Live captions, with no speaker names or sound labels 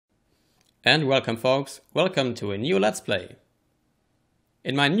And welcome folks, welcome to a new Let's Play.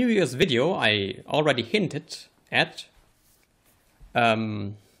 In my New Year's video I already hinted at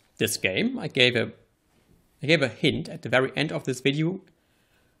this game. I gave a hint at the very end of this video,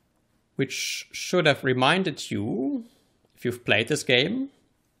 which should have reminded you, if you've played this game,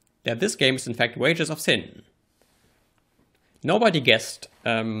 that this game is in fact Wages of Sin. Nobody guessed,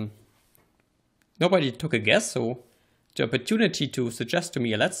 nobody took a guess, so the opportunity to suggest to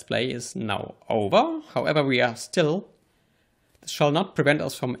me a Let's Play is now over. However, this shall not prevent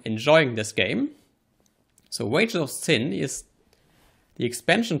us from enjoying this game. So Wages of Sin is the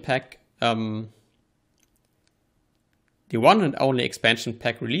expansion pack, the one and only expansion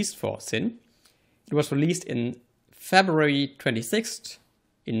pack released for SiN. It was released in February 26th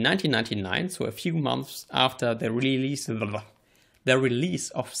in 1999, so a few months after the release of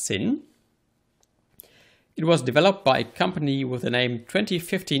SiN. It was developed by a company with the name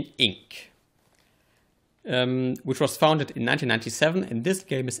 2015 Inc., which was founded in 1997, and this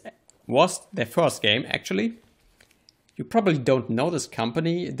game was their first game, actually. You probably don't know this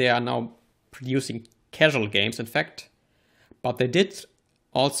company. They are now producing casual games, in fact, but they did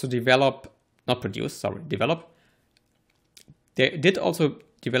also develop. They did also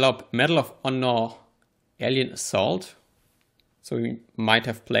develop Medal of Honor Alien Assault, so you might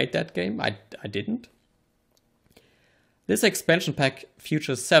have played that game. I didn't. This expansion pack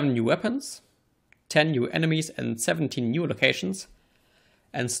features 7 new weapons, 10 new enemies and 17 new locations.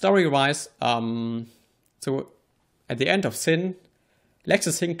 And story-wise, so at the end of SiN,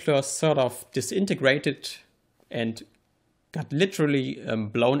 Elexis Sinclaire sort of disintegrated and got literally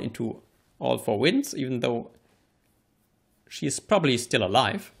blown into all 4 winds, even though she is probably still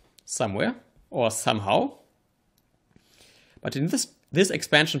alive somewhere or somehow. But in this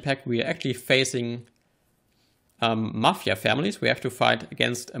expansion pack, we are actually facing mafia families. We have to fight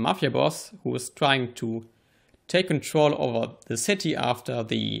against a mafia boss who is trying to take control over the city after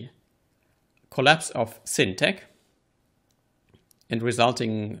the collapse of SiN Tech and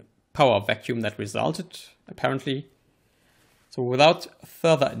resulting power vacuum that resulted, apparently. So without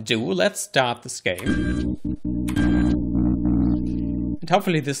further ado, let's start this game. And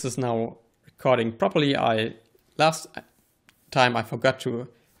hopefully this is now recording properly. Last time I forgot to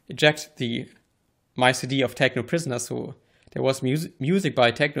eject my CD of Techno Prisoners, so there was music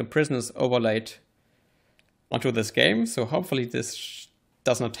by Techno Prisoners overlaid onto this game, so hopefully this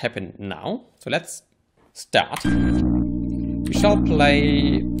does not happen now. So let's start. We shall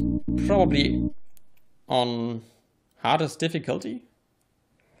play probably on hardest difficulty.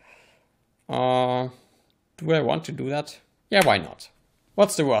 Do I want to do that? Yeah, why not?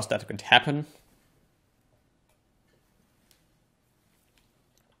 What's the worst that could happen?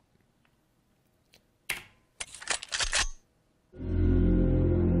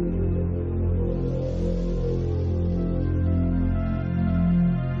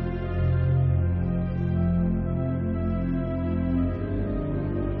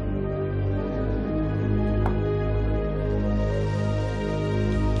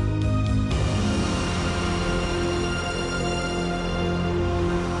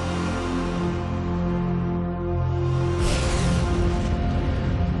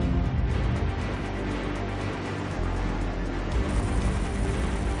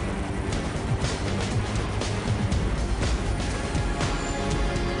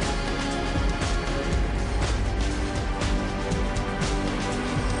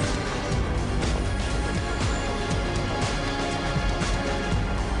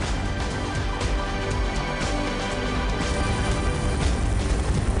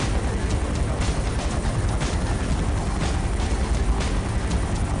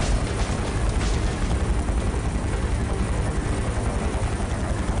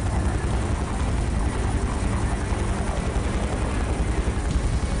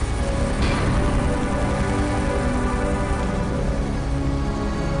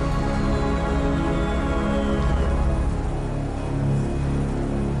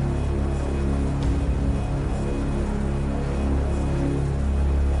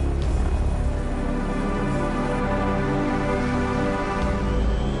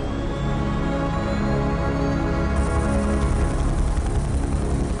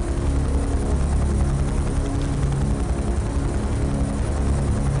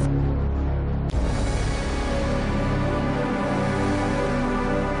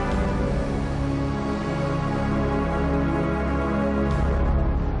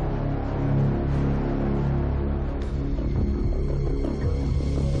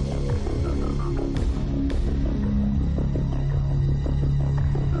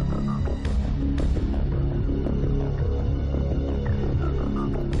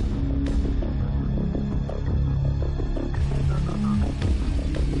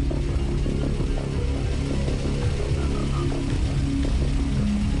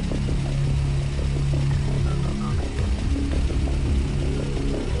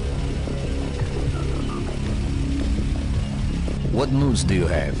 What news do you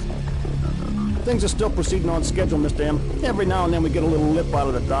have? Things are still proceeding on schedule, Mr. M. Every now and then we get a little lip out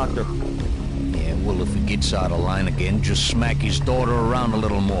of the doctor. Yeah, well, if he gets out of line again, just smack his daughter around a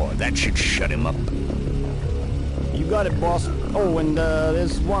little more. That should shut him up. You got it, boss. Oh, and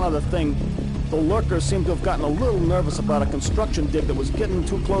there's one other thing. The lurkers seem to have gotten a little nervous about a construction dig that was getting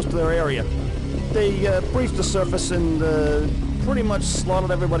too close to their area. They breached the surface and pretty much slaughtered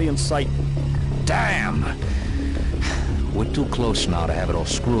everybody in sight. Damn! We're too close now to have it all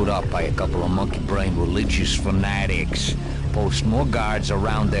screwed up by a couple of monkey-brained religious fanatics. Post more guards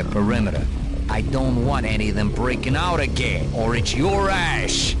around their perimeter. I don't want any of them breaking out again, or it's your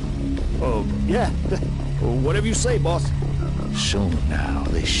ass! Oh, yeah. Whatever you say, boss. Soon now,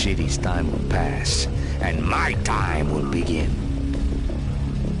 this city's time will pass, and my time will begin.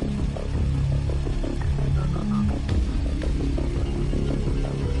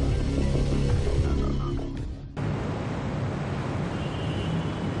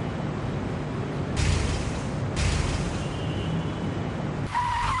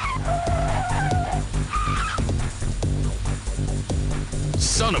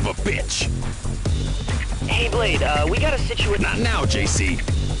 Son of a bitch! Hey, Blade, we got a situation. Not now, JC.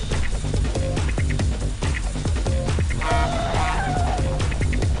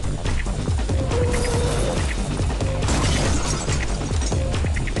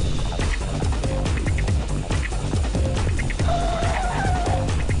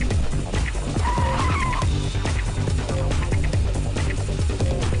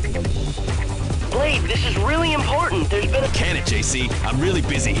 Blade, this is really important. There's been a... Can it, JC? I'm really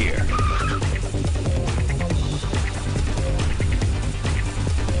busy here.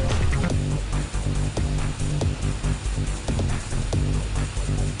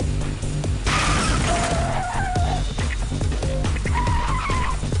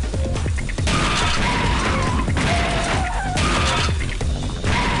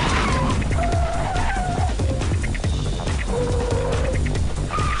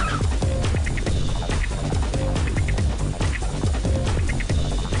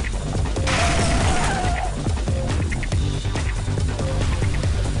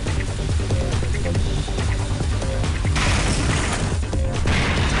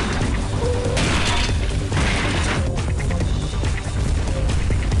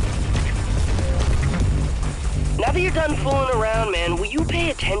 Now that you're done fooling around, man, will you pay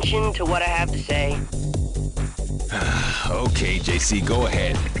attention to what I have to say? Okay, JC, go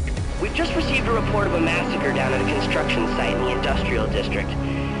ahead. We've just received a report of a massacre down at a construction site in the industrial district.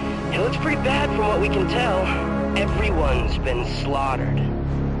 It looks pretty bad from what we can tell. Everyone's been slaughtered.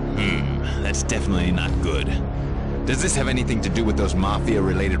 That's definitely not good. Does this have anything to do with those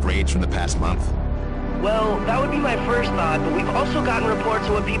mafia-related raids from the past month? Well, that would be my first thought, but we've also gotten reports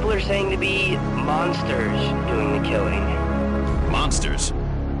of what people are saying to be monsters doing the killing. Monsters?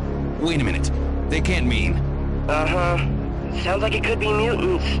 Wait a minute. They can't mean... Uh-huh. Sounds like it could be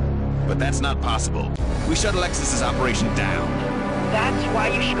mutants. But that's not possible. We shut Alexis's operation down. That's why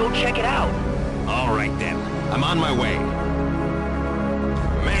you should go check it out. All right, then. I'm on my way.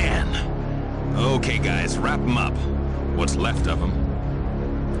 Man. Okay, guys, wrap them up. What's left of them.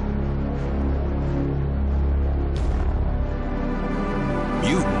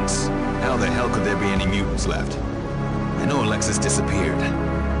 Mutants? How the hell could there be any mutants left? I know Alexis disappeared,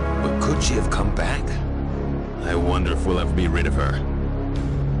 but could she have come back? I wonder if we'll ever be rid of her.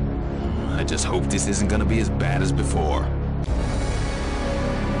 I just hope this isn't gonna be as bad as before.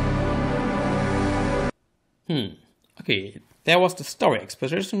 Okay, there was the story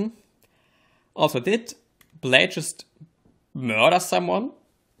exposition. Also, did Blade just murder someone?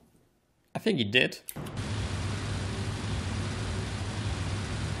 I think he did.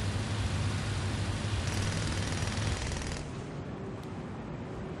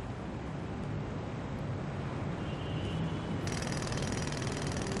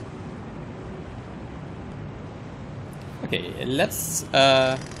 Okay, let's,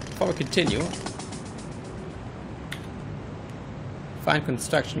 before we continue, find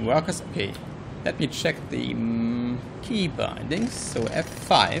construction workers. Okay, let me check the key bindings. So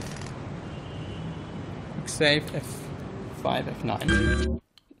F5, quick save, F5, F9.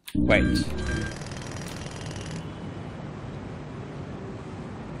 Wait.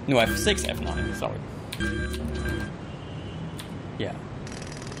 No, F6, F9, sorry. Yeah.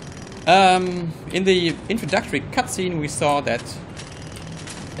 In the introductory cutscene we saw that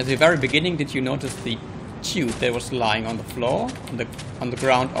at the very beginning, did you notice the tube that was lying on the floor, on the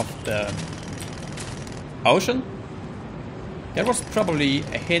ground of the ocean? That was probably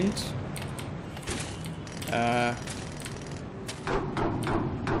a hint. That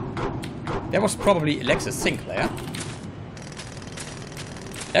was probably Elexis Sinclaire.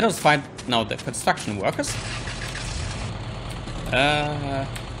 Let us find now the construction workers.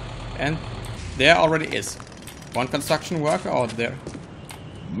 And there already is one construction worker out there.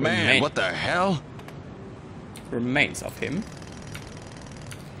 Man, what the hell? Remains of him.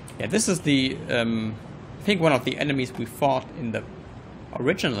 Yeah, this is the, I think one of the enemies we fought in the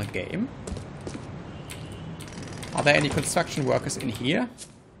original game. Are there any construction workers in here?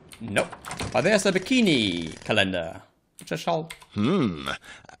 Nope. But there's a bikini calendar, which I shall...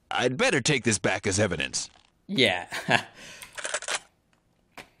 I'd better take this back as evidence. Yeah.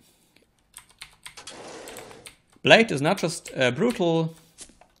 Blade is not just a brutal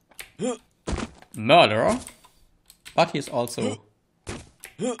murderer, but he is also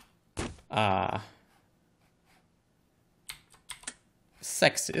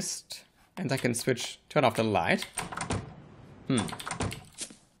sexist. And I can turn off the light.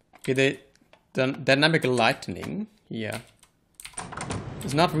 Okay, the dynamic lightning here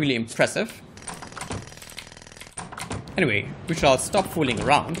is not really impressive. Anyway, we shall stop fooling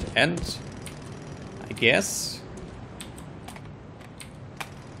around and, I guess,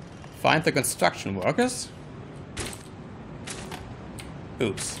 find the construction workers.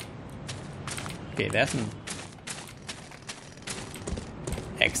 Oops. Okay, there's an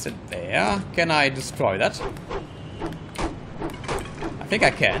exit there. Can I destroy that? I think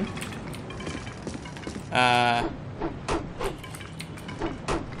I can.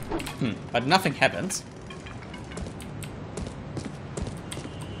 But nothing happens.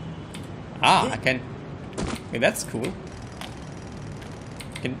 I can... Okay, that's cool.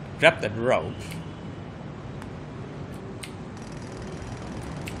 I can grab that rope.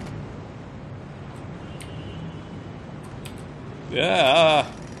 Yeah.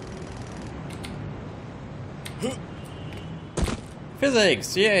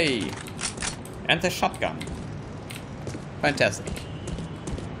 Physics, yay! And the shotgun. Fantastic.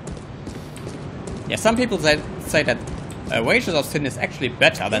 Yeah, some people say that Rivalries of SiN is actually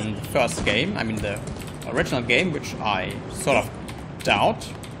better than the first game. I mean, the original game, which I sort of doubt.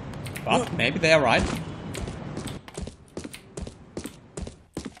 But maybe they are right.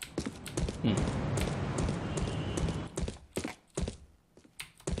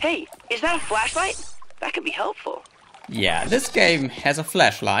 Hey, is that a flashlight? That could be helpful. Yeah, this game has a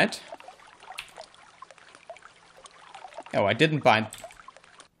flashlight. Oh, I didn't bind.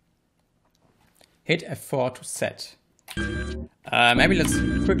 Hit F4 to set. Maybe let's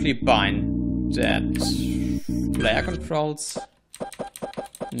quickly bind that. Player controls.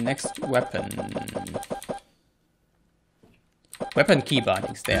 Next weapon. Weapon key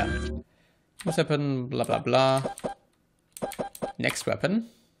bindings there. Use weapon, blah blah blah. Next weapon.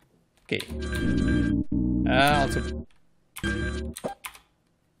 Okay. Also.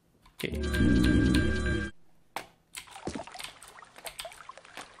 Okay.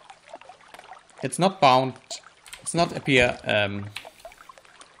 It's not bound. It's not it's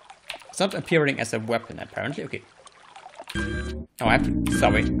not appearing as a weapon apparently. Okay. Oh, I have to.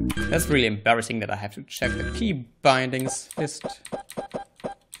 Sorry, that's really embarrassing that I have to check the key bindings list.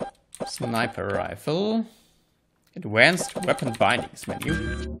 Sniper rifle. Advanced weapon bindings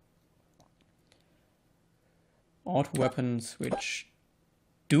menu. Auto weapon switch.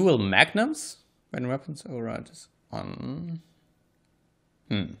 Dual magnums when weapons override is on.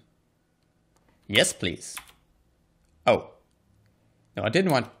 Yes, please. Oh. No, I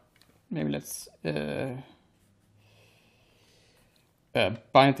didn't want... Maybe let's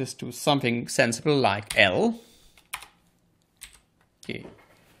bind this to something sensible like L. Okay.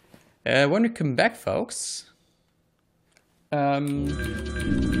 When we come back, folks...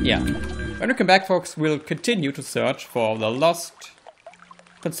 yeah. When we come back, folks, we'll continue to search for the lost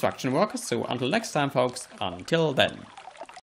construction workers. So until next time, folks, until then.